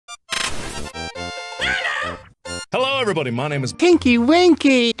Hello everybody, my name is Tinky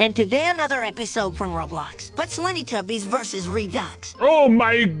Winky. And today another episode from Roblox, but Slendytubbies versus Redux. Oh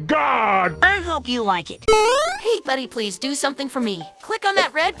my god! I hope you like it. Hey buddy, please do something for me. Click on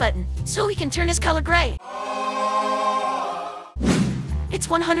that red button so we can turn his color gray. It's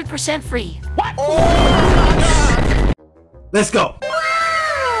 100% free. What? Let's go.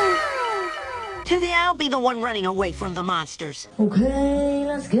 Today I'll be the one running away from the monsters. Okay,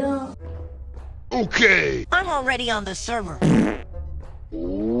 let's go. Okay. I'm already on the server.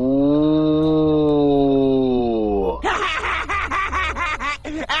 Ooh.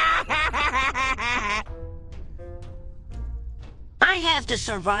 I have to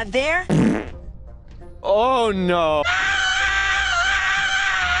survive there. Oh no.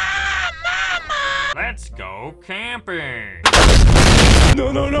 Let's go camping.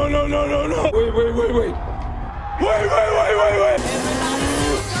 No. Wait. Wait.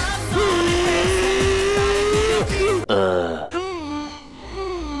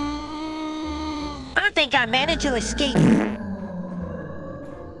 I think I managed to escape.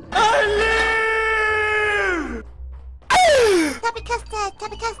 I live! Tubby custard,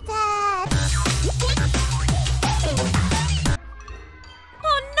 tubby custard.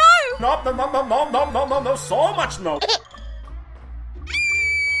 Oh no! No, so much no.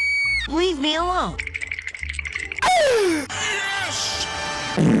 Leave me alone. Yes!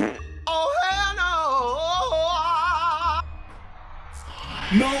 Oh hell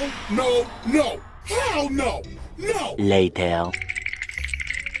no! No! Hell no! No! Later.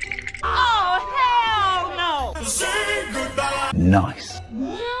 Oh, hell no! Say goodbye! Nice.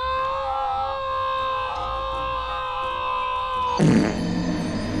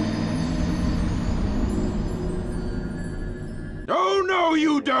 Oh no,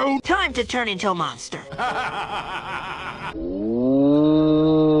 you don't! Time to turn into a monster. Ooh,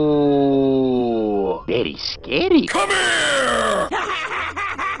 very scary. Come here!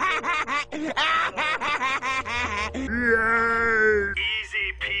 Yay! Easy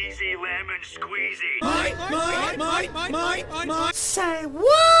peasy lemon squeezy. My. Say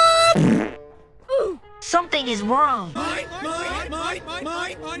what? Something is wrong. Oh,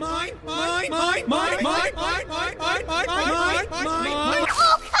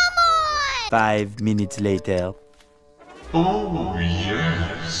 come on! 5 minutes later. Oh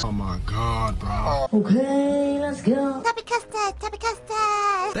yes! Oh my god, bro. Okay, let's go. Tubby custard, tubby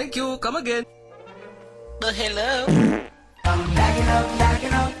custard. Thank you. Come again. Hello?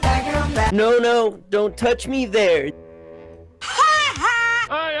 No, don't touch me there.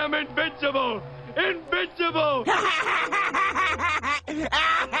 I am invincible! Invincible!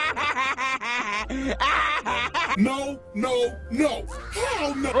 No!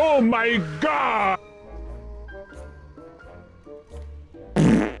 Hell no! Oh my god!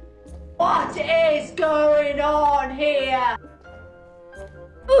 What is going on here?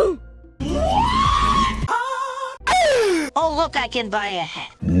 Oh, look, I can buy a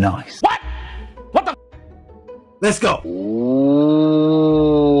hat. Nice. What the? Let's go. Ooh.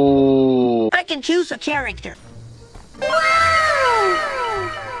 I can choose a character.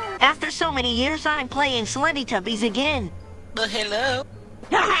 After so many years, I'm playing Slendytubbies again. Hello?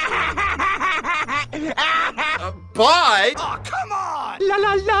 Bye. Oh, come on! La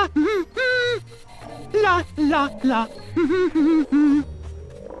la la. La la la.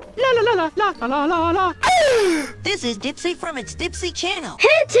 La la la la la la la. This is Dipsy from its Dipsy channel.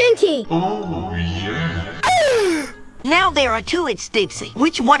 Hey, Tinky! Oh yeah! Now there are two It's Dipsy.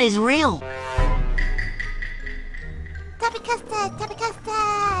 Which one is real? Tubby custard, tubby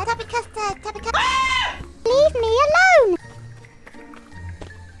custard, tubby custard, tubby custard. Leave me alone!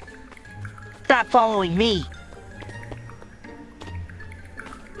 Stop following me.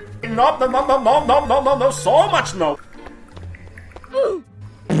 No, so much no!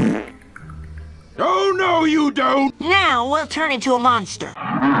 Oh no, you don't! Now we'll turn into a monster.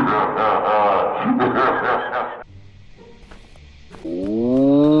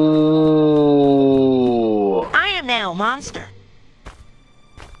 Ooh. I am now a monster.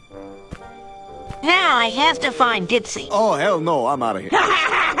 Now I have to find Dipsy. Oh hell no! I'm out of here.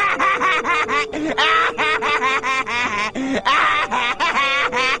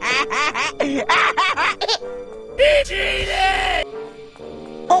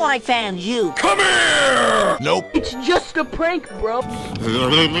 Oh, I found you. Come here! Nope. It's just a prank, bro.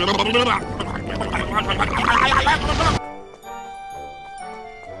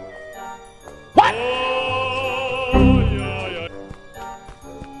 What?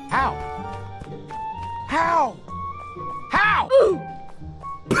 How?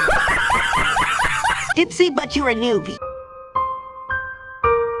 Dipsy, but you're a newbie.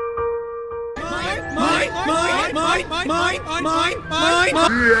 My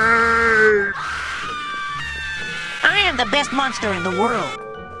I am the best monster in the world.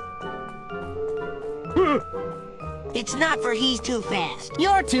 It's not for he's too fast.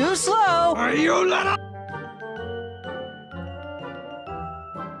 You're too slow. Are you little?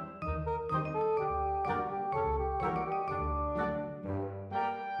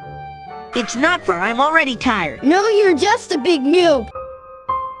 It's not for I'm already tired. No, you're just a big noob.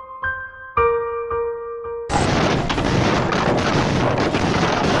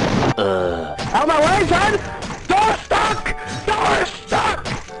 Out of my way, son! Door stuck! Door stuck!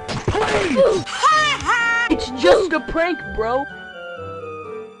 Please! It's just a prank, bro.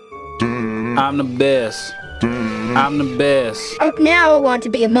 I'm the best. I'm the best. Now I want to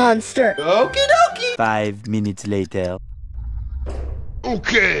be a monster. Okie dokie! 5 minutes later.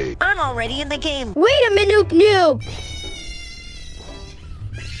 Okay. I'm already in the game. Wait a minute, noob.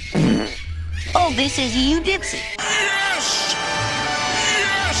 Oh, this is you, Dipsy. Yes!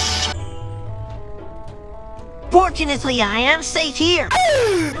 Yes! Fortunately, I am safe here.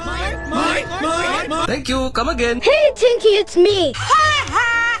 Thank you, come again. Hey, Tinky, it's me.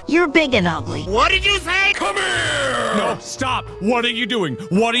 You're big and ugly. What did you say? Come here! No, stop! What are you doing?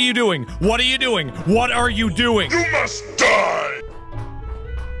 What are you doing? What are you doing? What are you doing? You must die!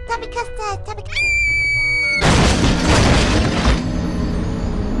 Tubby custard, tubby custard.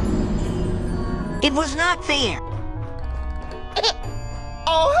 It was not fair.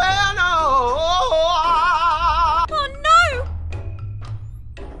 Oh, hell no!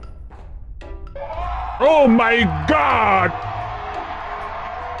 Oh my God!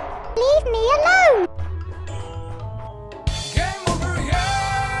 Leave me alone. Game over here!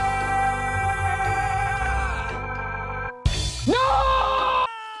 No!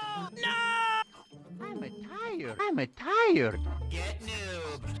 I'm tired.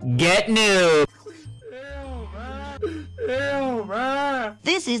 Get new.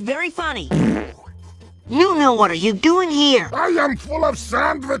 This is very funny. Nuno, what are you doing here? I am full of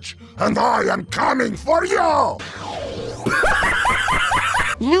sandwich, and I am coming for you!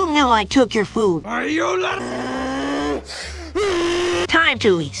 Nuno, I took your food. Are you little? Time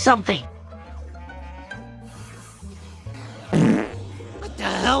to eat something. What the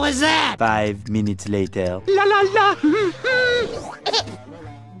hell was that? 5 minutes later. La la la.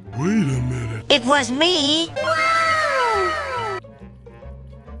 Wait a minute. It was me.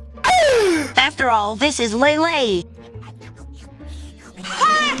 After all, this is Lele.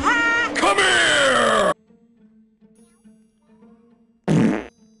 Come here!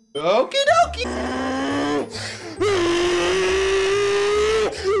 Okie dokie!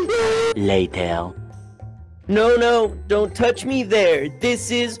 Later. No, don't touch me there.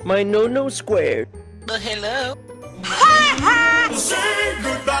 This is my no square.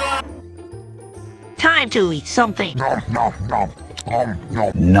 Time to eat something. Nom nom nom.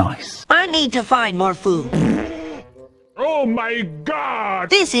 Nom. Nice. I need to find more food. Oh my God!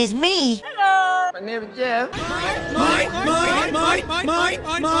 This is me. My name is Jeff.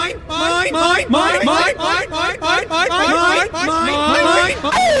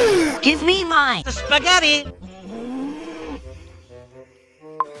 Give me mine. Spaghetti.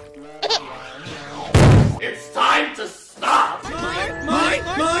 It's time to stop!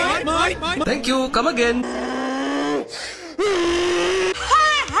 Thank you, come again.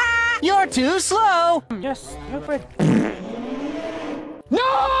 You're too slow. You're stupid.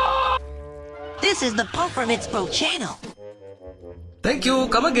 No! This is the Puffermitspo channel. Thank you,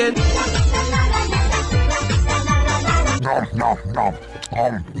 come again. Nom nom nom.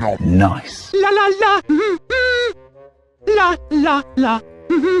 Nom. Nice. La la la. La la la.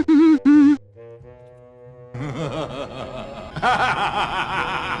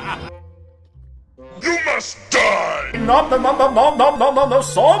 You must die! No,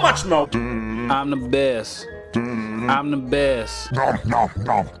 so much no. I'm the best. I'm the best. Nom nom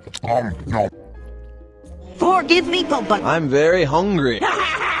nom. Nom. Forgive me, but I'm very hungry.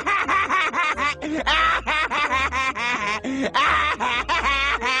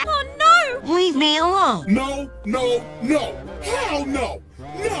 leave me alone. No. Hell no!